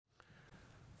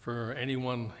for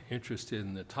anyone interested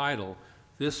in the title,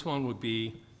 this one would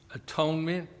be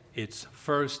Atonement, its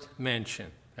first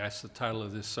mention. That's the title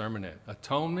of this sermonette.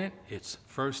 Atonement, its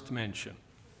first mention.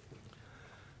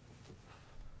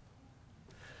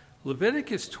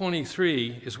 Leviticus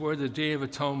 23 is where the Day of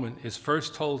Atonement is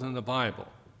first told in the Bible.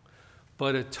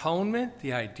 But atonement,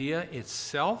 the idea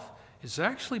itself, is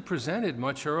actually presented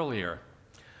much earlier.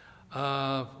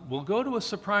 We'll go to a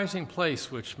surprising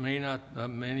place which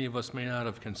many of us may not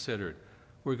have considered.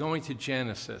 We're going to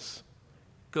Genesis.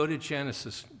 Go to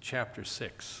Genesis chapter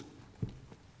 6.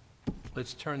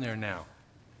 Let's turn there now.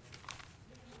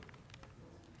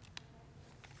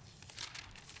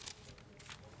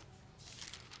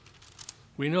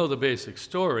 We know the basic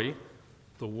story.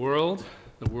 The world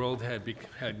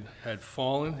had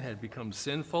fallen, had become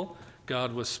sinful.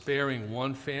 God was sparing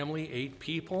one family, 8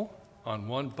 people, on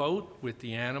one boat with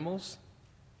the animals.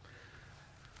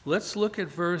 Let's look at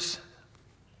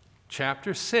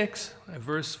chapter 6,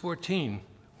 verse 14,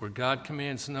 where God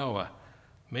commands Noah,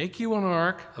 "Make you an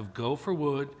ark of gopher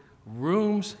wood,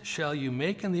 rooms shall you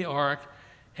make in the ark,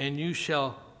 and you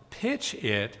shall pitch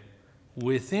it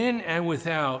within and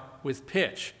without with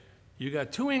pitch." You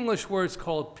got 2 English words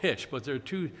called pitch, but they're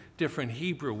 2 different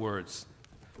Hebrew words.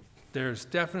 There's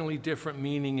definitely different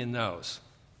meaning in those.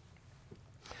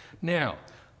 Now,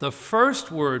 the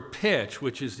first word, pitch,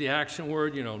 which is the action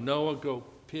word, Noah go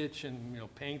pitch and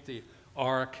paint the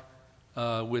ark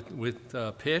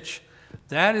with pitch.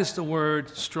 That is the word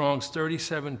Strong's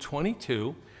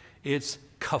 3722. It's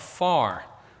kafar.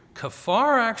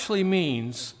 Kafar actually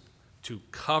means to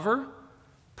cover,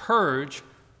 purge,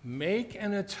 make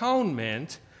an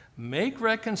atonement, make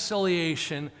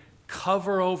reconciliation,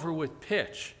 cover over with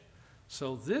pitch.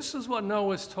 So this is what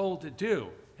Noah is told to do.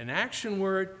 An action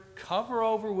word, cover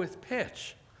over with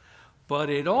pitch. But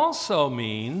it also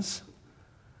means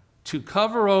to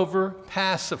cover over,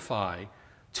 pacify,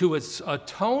 to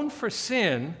atone for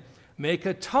sin, make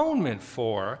atonement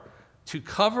for, to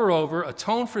cover over,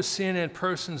 atone for sin and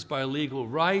persons by legal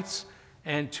rights,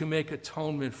 and to make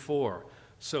atonement for.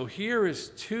 So here is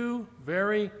 2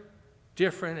 very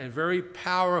different and very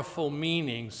powerful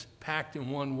meanings packed in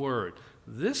one word.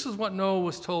 This is what Noah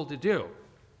was told to do.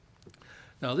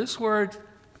 Now this word,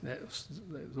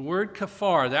 the word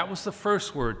kafar, that was the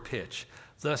first word, pitch.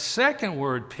 The second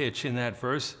word, pitch, in that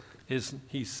verse is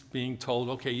he's being told,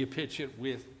 okay, you pitch it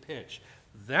with pitch.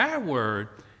 That word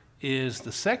is,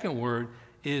 the second word,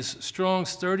 is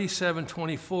Strong's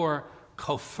 3724,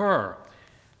 kofar.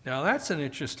 Now that's an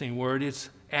interesting word. It's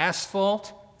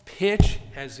asphalt, pitch,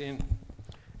 as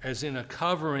in a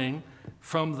covering,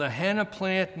 from the henna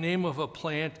plant, name of a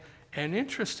plant, and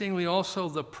interestingly also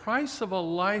the price of a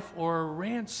life or a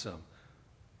ransom.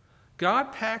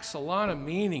 God packs a lot of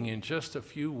meaning in just a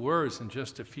few words and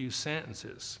just a few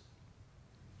sentences.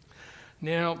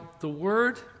 Now, the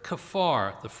word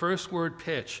kafar, the first word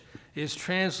pitch, is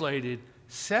translated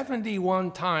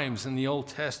 71 times in the Old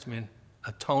Testament,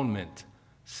 atonement.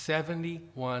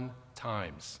 71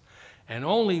 times. And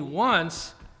only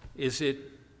once is it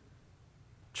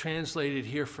translated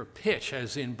here for pitch,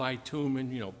 as in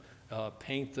bitumen,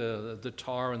 paint the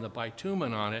tar and the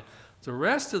bitumen on it. The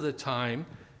rest of the time,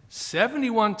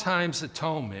 71 times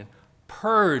atonement,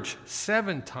 purge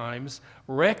 7 times,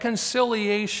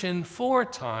 reconciliation 4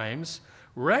 times,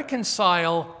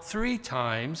 reconcile 3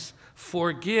 times,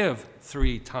 forgive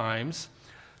 3 times.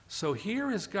 So here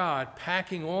is God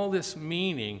packing all this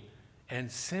meaning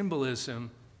and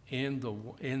symbolism in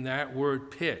that word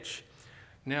pitch.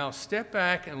 Now step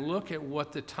back and look at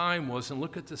what the time was and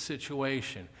look at the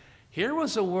situation. Here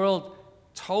was a world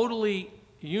totally,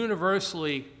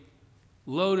 universally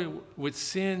loaded with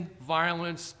sin,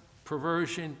 violence,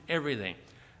 perversion, everything.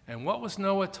 And what was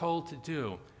Noah told to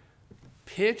do?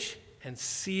 Pitch and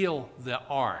seal the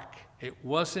ark. It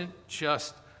wasn't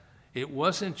just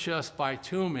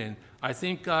bitumen. I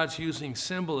think God's using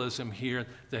symbolism here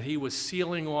that he was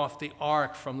sealing off the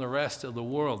ark from the rest of the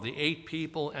world, the 8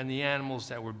 people and the animals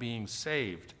that were being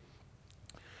saved.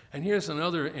 And here's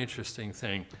another interesting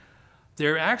thing.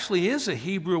 There actually is a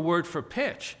Hebrew word for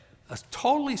pitch, a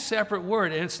totally separate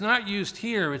word, and it's not used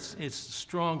here. It's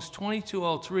Strong's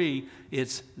 2203.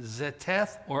 It's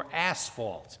zeteth, or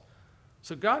asphalt.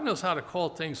 So God knows how to call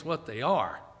things what they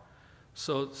are.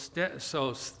 So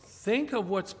think of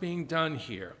what's being done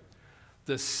here.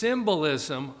 The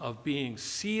symbolism of being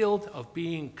sealed, of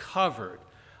being covered.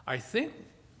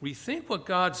 We think what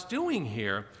God's doing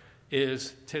here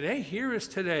is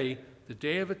today, the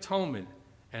Day of Atonement,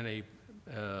 and a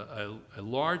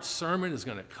large sermon is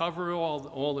going to cover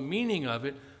all the meaning of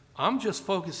it. I'm just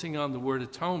focusing on the word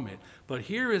atonement. But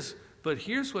here's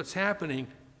what's happening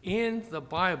In the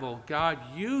Bible, God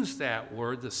used that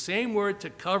word. The same word to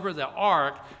cover the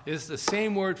ark is the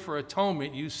same word for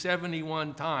atonement used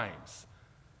 71 times.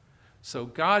 So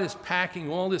God is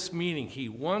packing all this meaning. He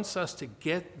wants us to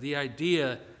get the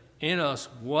idea in us,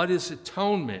 what is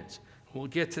atonement? We'll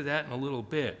get to that in a little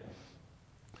bit.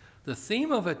 The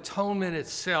theme of atonement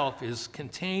itself is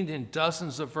contained in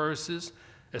dozens of verses,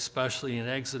 especially in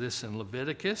Exodus and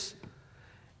Leviticus.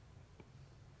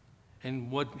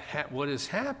 And what has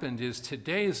happened is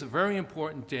today is a very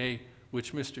important day,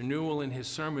 which Mr. Newell in his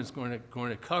sermon is going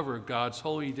to cover, God's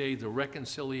holy day, the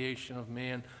reconciliation of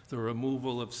man, the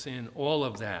removal of sin, all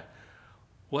of that.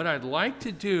 What I'd like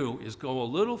to do is go a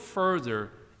little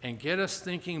further and get us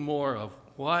thinking more of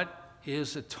what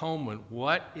is atonement,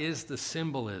 what is the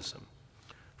symbolism.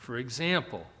 For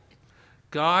example,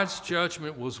 God's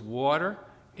judgment was water.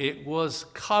 It was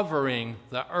covering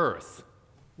the earth,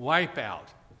 wipeout,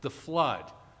 the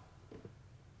flood.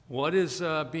 What is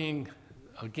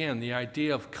again, the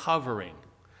idea of covering?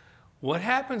 What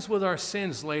happens with our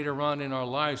sins later on in our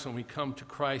lives when we come to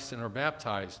Christ and are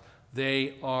baptized?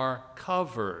 They are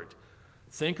covered.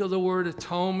 Think of the word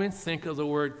atonement, think of the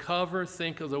word cover,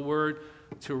 think of the word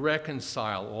to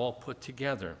reconcile, all put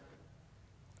together.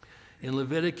 In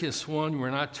Leviticus 1, we're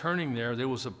not turning there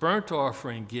was a burnt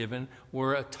offering given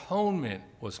where atonement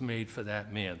was made for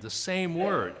that man. The same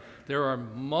word. There are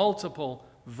multiple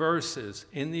verses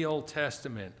in the Old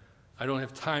Testament. I don't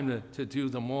have time to do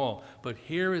them all, but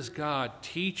here is God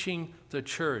teaching the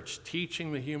church,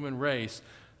 teaching the human race,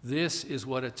 this is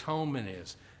what atonement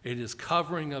is. It is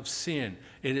covering of sin.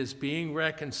 It is being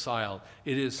reconciled.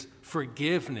 It is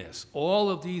forgiveness. All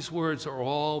of these words are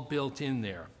all built in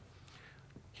there.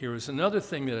 Here is another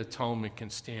thing that atonement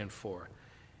can stand for.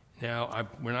 Now,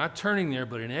 we're not turning there,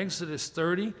 but in Exodus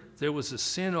 30, there was a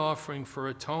sin offering for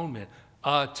atonement.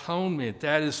 Atonement,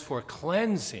 that is for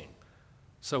cleansing.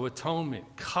 So atonement,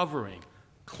 covering,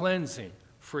 cleansing,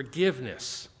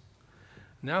 forgiveness.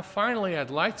 Now, finally, I'd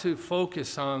like to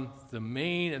focus on the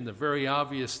main and the very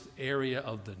obvious area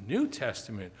of the New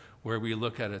Testament where we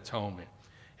look at atonement,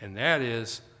 and that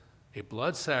is a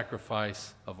blood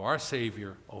sacrifice of our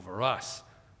Savior over us.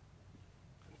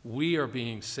 We are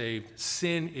being saved.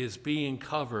 Sin is being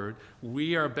covered.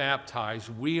 We are baptized.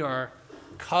 We are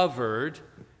covered,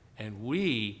 and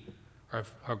we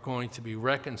are going to be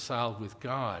reconciled with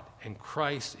God. And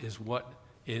Christ is what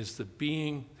is the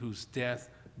being whose death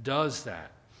does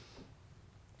that.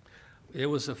 It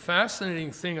was a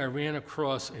fascinating thing I ran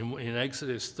across in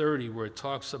Exodus 30 where it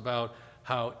talks about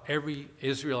how every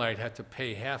Israelite had to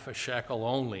pay half a shekel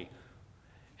only.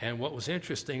 And what was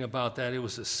interesting about that, it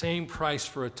was the same price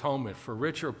for atonement. For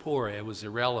rich or poor, it was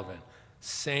irrelevant.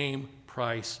 Same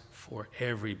price for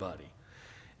everybody.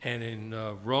 And in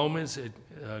Romans,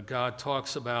 God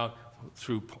talks about,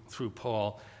 through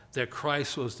Paul, that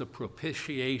Christ was the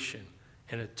propitiation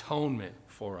and atonement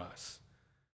for us.